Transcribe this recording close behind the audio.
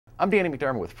I'm Danny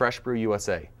McDermott with Fresh Brew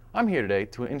USA. I'm here today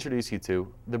to introduce you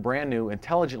to the brand new,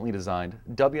 intelligently designed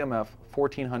WMF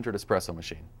 1400 espresso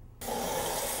machine.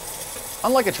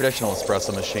 Unlike a traditional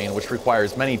espresso machine, which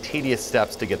requires many tedious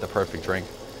steps to get the perfect drink,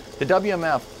 the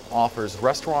WMF offers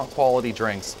restaurant-quality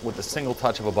drinks with the single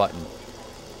touch of a button.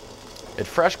 It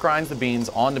fresh grinds the beans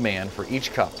on demand for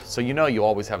each cup, so you know you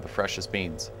always have the freshest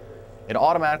beans. It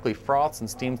automatically froths and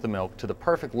steams the milk to the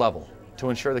perfect level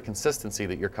to ensure the consistency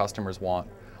that your customers want,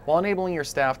 while enabling your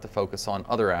staff to focus on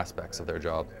other aspects of their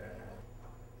job.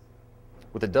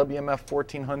 With the WMF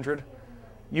 1400,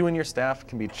 you and your staff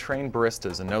can be trained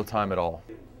baristas in no time at all.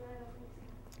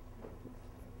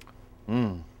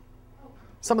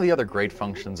 Some of the other great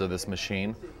functions of this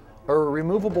machine are a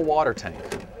removable water tank,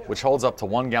 which holds up to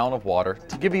 1 gallon of water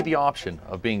to give you the option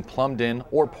of being plumbed in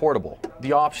or portable.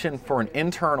 The option for an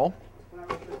internal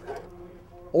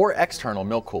or external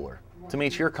milk cooler to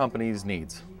meet your company's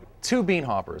needs. 2 bean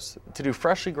hoppers to do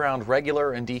freshly ground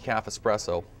regular and decaf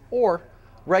espresso, or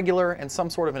regular and some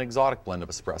sort of an exotic blend of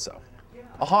espresso.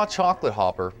 A hot chocolate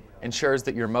hopper ensures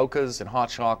that your mochas and hot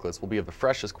chocolates will be of the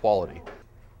freshest quality.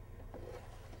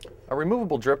 A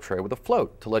removable drip tray with a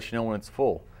float to let you know when it's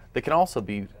full that can also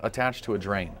be attached to a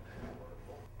drain.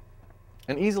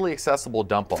 An easily accessible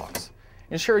dump box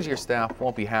ensures your staff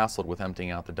won't be hassled with emptying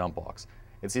out the dump box.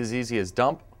 It's as easy as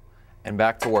dump and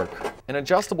back to work. An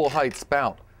adjustable height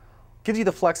spout gives you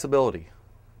the flexibility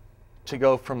to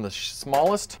go from the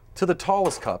smallest to the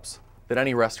tallest cups that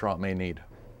any restaurant may need.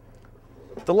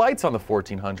 The lights on the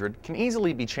 1400 can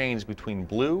easily be changed between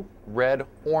blue, red,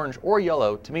 orange, or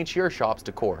yellow to meet your shop's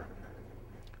decor.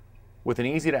 With an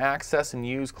easy to access and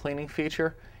use cleaning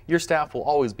feature, your staff will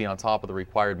always be on top of the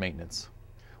required maintenance.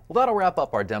 Well, that'll wrap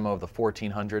up our demo of the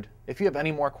 1400. If you have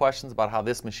any more questions about how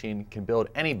this machine can build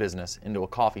any business into a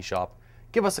coffee shop,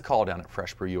 give us a call down at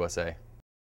Fresh Brew USA.